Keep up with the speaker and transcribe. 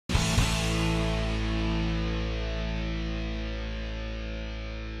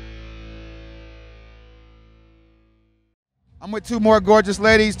I'm with two more gorgeous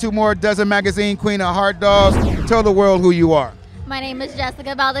ladies, two more Dozen Magazine Queen of Heart Dolls. Tell the world who you are. My name is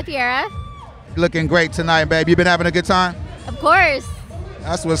Jessica Valdepiera. Looking great tonight, babe. You been having a good time? Of course.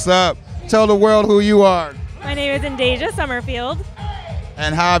 That's what's up. Tell the world who you are. My name is Indasia Summerfield.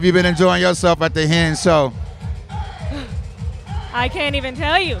 And how have you been enjoying yourself at the Hen Show? I can't even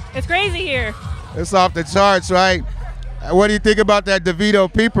tell you. It's crazy here. It's off the charts, right? What do you think about that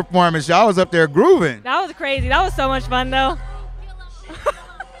DeVito P performance? Y'all was up there grooving. That was crazy. That was so much fun, though.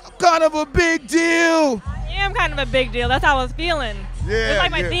 Kind of a big deal. I am kind of a big deal. That's how I was feeling. Yeah, It's like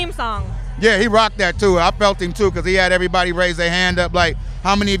my yeah. theme song. Yeah, he rocked that too. I felt him too because he had everybody raise their hand up like,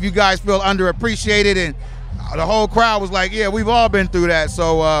 how many of you guys feel underappreciated? And the whole crowd was like, yeah, we've all been through that.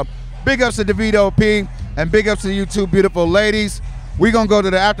 So big ups to DeVito P and big ups to you two beautiful ladies. We're going to go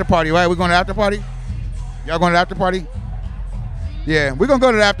to the after party, right? We're going to the after party? Y'all going to the after party? Yeah, we're going to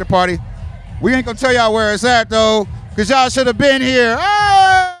go to the after party. We ain't going to tell y'all where it's at though because y'all should have been here. Oh!